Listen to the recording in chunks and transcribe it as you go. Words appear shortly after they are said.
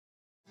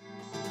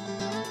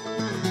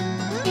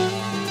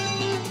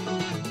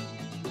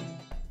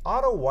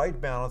Auto white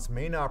balance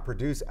may not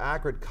produce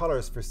accurate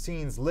colors for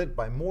scenes lit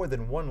by more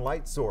than one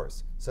light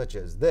source, such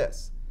as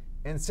this.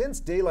 And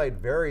since daylight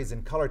varies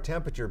in color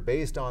temperature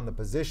based on the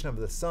position of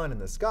the sun in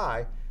the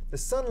sky, the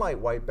sunlight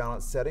white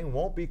balance setting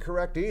won't be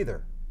correct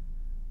either.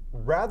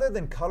 Rather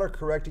than color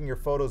correcting your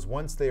photos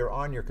once they are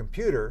on your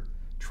computer,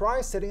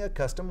 try setting a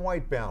custom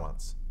white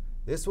balance.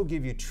 This will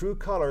give you true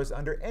colors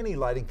under any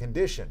lighting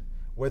condition,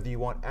 whether you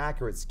want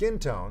accurate skin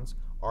tones,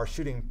 are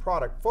shooting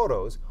product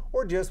photos,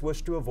 or just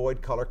wish to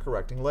avoid color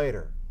correcting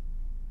later.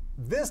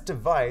 This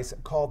device,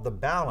 called the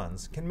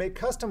baLens, can make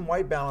custom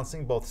white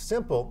balancing both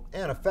simple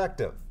and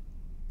effective.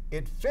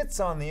 It fits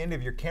on the end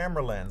of your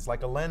camera lens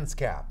like a lens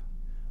cap.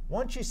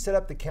 Once you set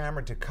up the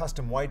camera to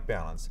custom white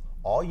balance,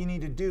 all you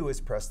need to do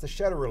is press the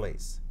shutter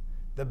release.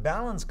 The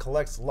baLens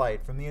collects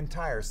light from the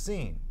entire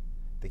scene.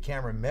 The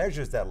camera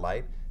measures that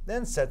light,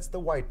 then sets the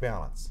white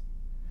balance.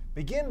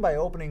 Begin by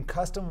opening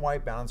Custom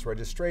White Balance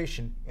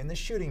Registration in the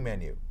Shooting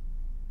menu.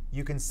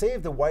 You can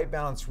save the white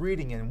balance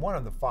reading in one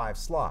of the 5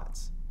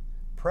 slots.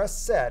 Press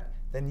Set,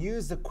 then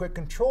use the quick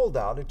control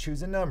dial to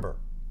choose a number.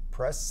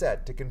 Press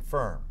Set to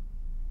confirm.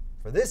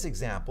 For this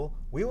example,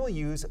 we will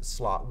use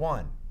slot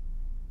 1.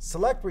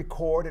 Select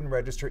Record and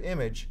Register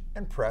Image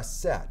and press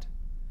Set.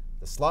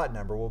 The slot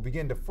number will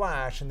begin to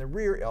flash in the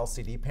rear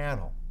LCD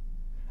panel.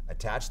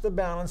 Attach the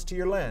balance to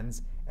your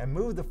lens and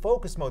move the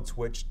focus mode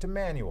switch to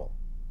manual.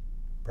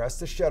 Press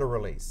the shutter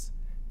release.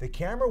 The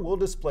camera will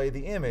display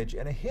the image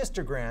and a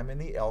histogram in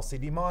the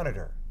LCD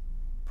monitor.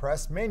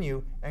 Press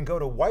Menu and go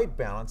to White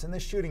Balance in the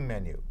Shooting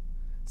menu.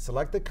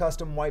 Select the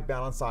custom white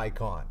balance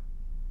icon.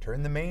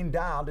 Turn the main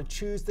dial to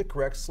choose the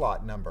correct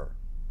slot number.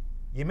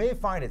 You may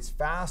find it's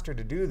faster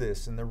to do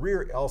this in the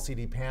rear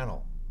LCD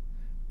panel.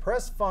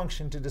 Press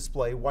Function to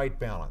display white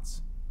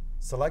balance.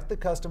 Select the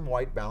custom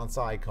white balance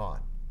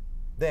icon.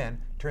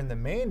 Then turn the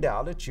main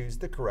dial to choose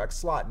the correct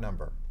slot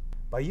number.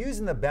 By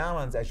using the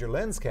baLens as your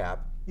lens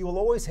cap, you will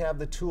always have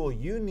the tool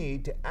you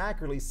need to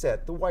accurately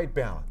set the white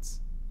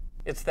balance.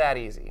 It's that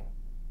easy.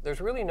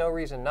 There's really no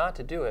reason not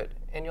to do it,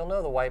 and you'll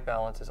know the white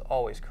balance is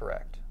always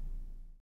correct.